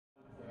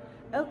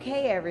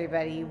Okay,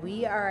 everybody,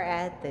 we are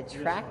at the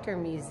Tractor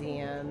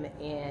Museum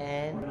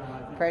in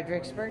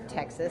Fredericksburg,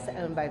 Texas,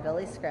 owned by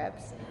Billy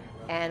Scripps,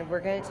 and we're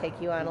going to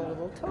take you on a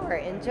little tour.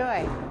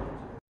 Enjoy!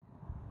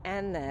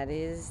 And that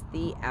is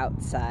the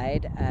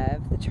outside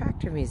of the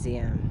Tractor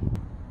Museum.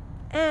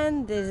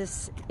 And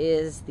this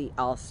is the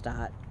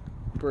Allstadt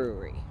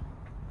Brewery.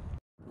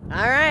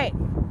 All right,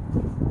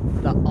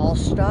 the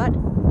Allstadt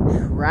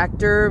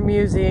Tractor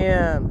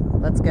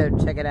Museum. Let's go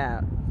check it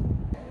out.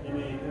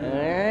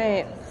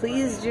 Alright,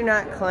 please do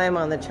not climb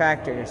on the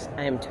tractors.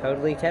 I am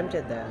totally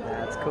tempted though.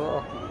 That's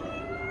cool.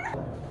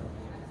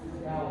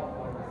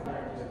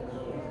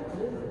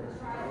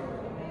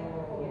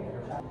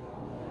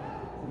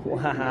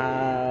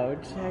 Wow,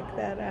 check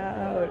that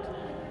out.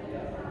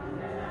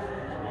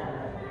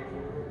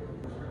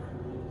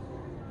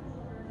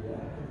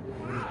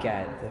 We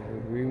got the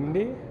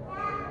Rooney.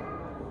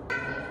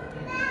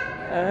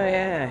 Oh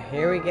yeah,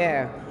 here we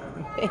go.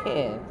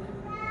 Man,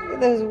 look at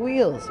those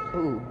wheels.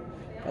 Ooh.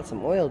 Got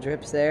some oil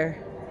drips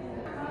there.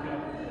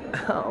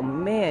 Oh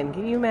man,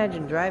 can you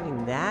imagine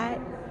driving that?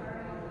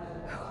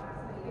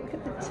 Look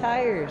at the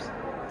tires.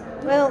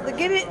 Well, the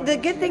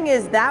good thing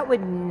is that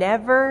would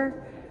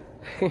never,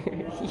 you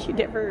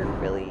never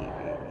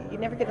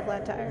get a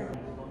flat tire.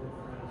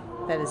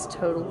 That is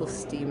total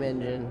steam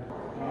engine.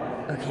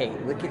 Okay,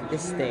 look at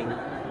this thing.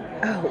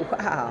 Oh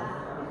wow.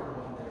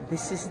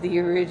 This is the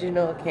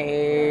original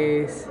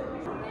case.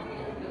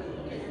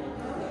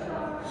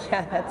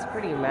 Yeah, that's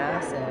pretty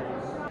massive.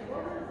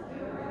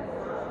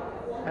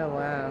 Oh,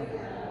 wow.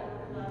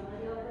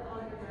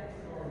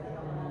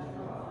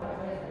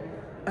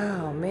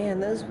 Oh, man,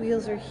 those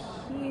wheels are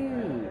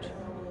huge.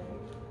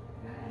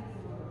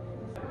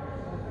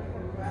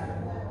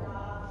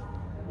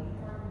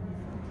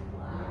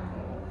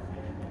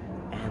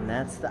 And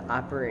that's the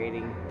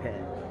operating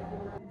pit.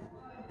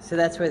 So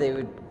that's where they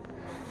would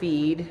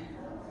feed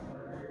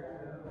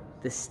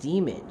the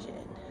steam engine.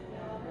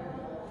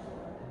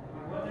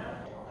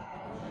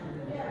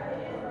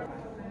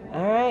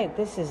 Alright,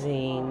 this is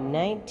a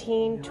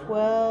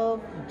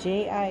 1912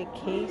 J.I.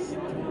 Case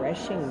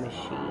threshing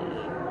machine.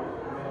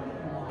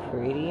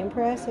 Pretty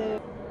impressive.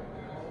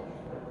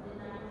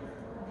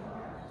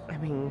 I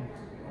mean,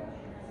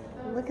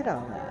 look at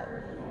all that.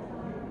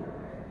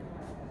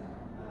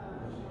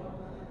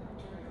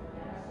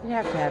 You'd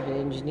have to have an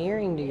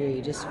engineering degree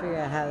just to figure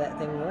out how that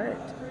thing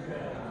worked.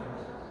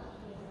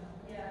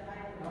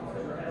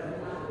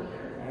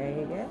 There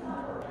you go.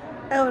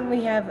 Oh, and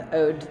we have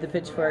Ode to the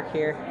Pitchfork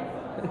here.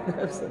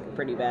 Those look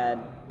pretty bad.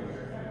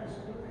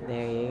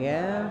 There you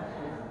go.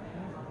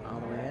 All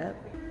the way up.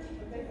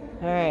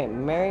 Alright,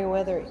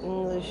 Merriweather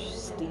English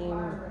steam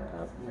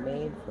pump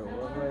made for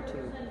World War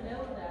II.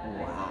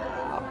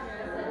 Wow.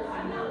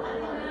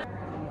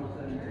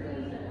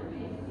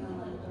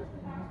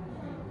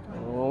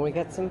 Oh, we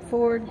got some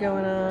Ford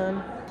going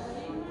on.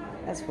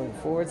 That's when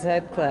Fords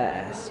had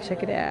class.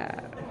 Check it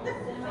out.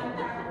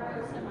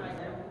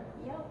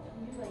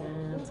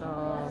 That's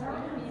all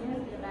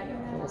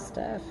cool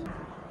stuff.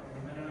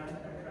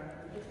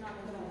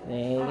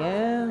 There you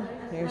go.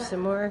 Here's some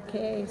more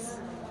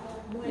case.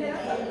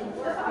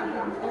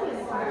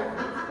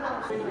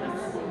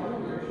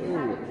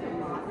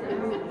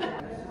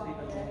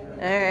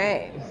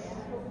 Alright.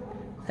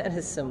 That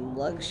is some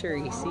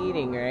luxury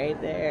seating right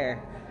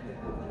there.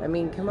 I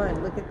mean, come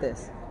on, look at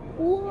this.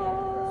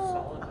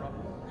 Whoa!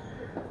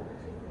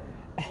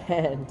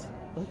 And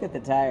look at the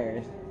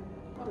tires.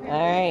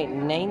 Alright,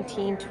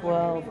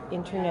 1912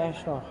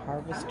 International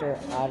Harvester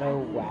Auto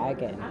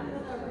Wagon.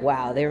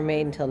 Wow, they were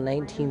made until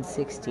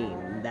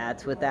 1916.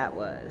 That's what that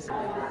was.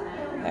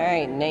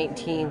 Alright,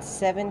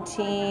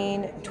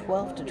 1917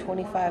 12 to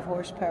 25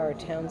 horsepower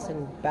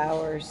Townsend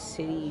Bower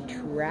City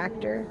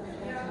tractor.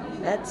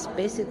 That's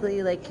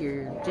basically like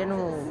your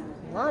general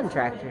lawn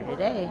tractor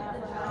today.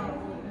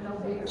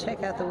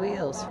 Check out the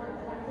wheels.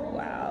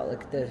 Wow,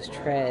 look at those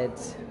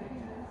treads.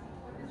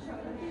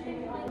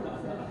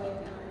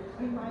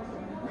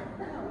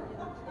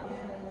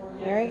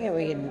 Alright,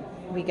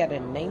 we got a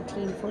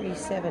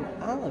 1947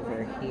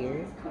 Oliver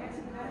here.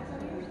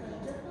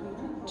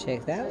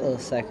 Check that little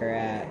sucker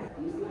out.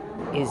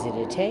 Is it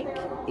a tank?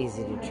 Is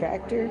it a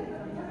tractor?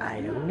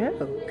 I don't know.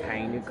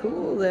 Kinda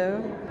cool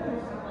though.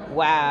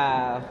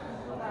 Wow.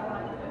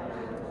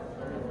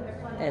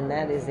 And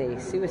that is a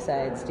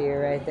suicide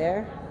steer right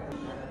there.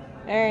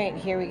 Alright,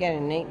 here we got a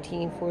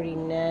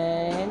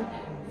 1949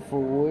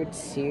 Ford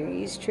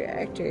Series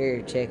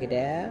tractor. Check it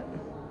out.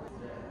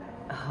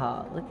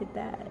 Oh, look at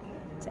that.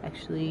 It's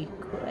actually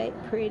quite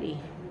pretty.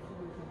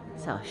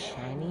 It's all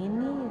shiny and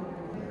new.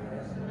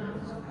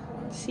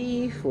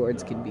 See,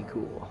 Fords can be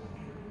cool.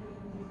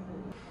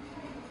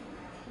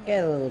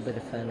 Got a little bit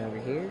of fun over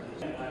here.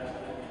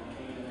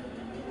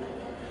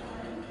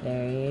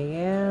 There you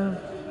go.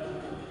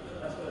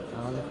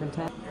 All different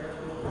types.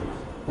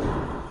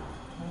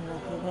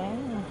 Look at that.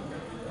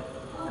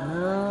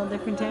 All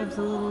different types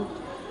of little...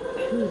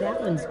 Ooh,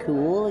 that one's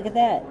cool. Look at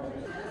that.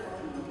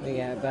 We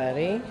got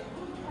Buddy.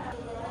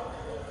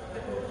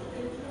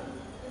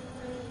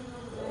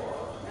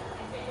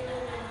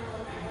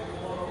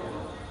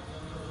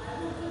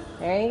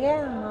 There you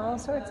go, all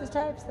sorts of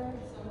types there.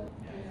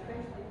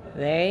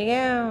 There you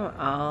go,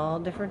 all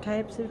different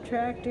types of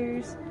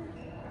tractors,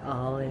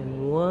 all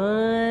in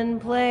one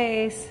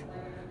place.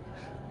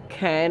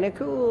 Kind of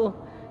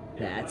cool.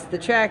 That's the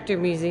Tractor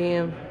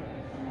Museum.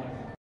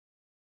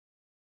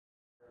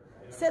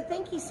 So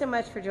thank you so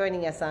much for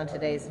joining us on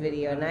today's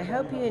video, and I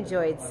hope you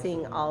enjoyed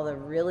seeing all the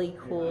really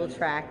cool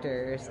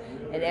tractors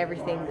and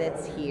everything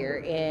that's here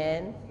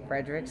in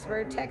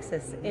Fredericksburg,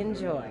 Texas.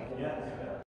 Enjoy.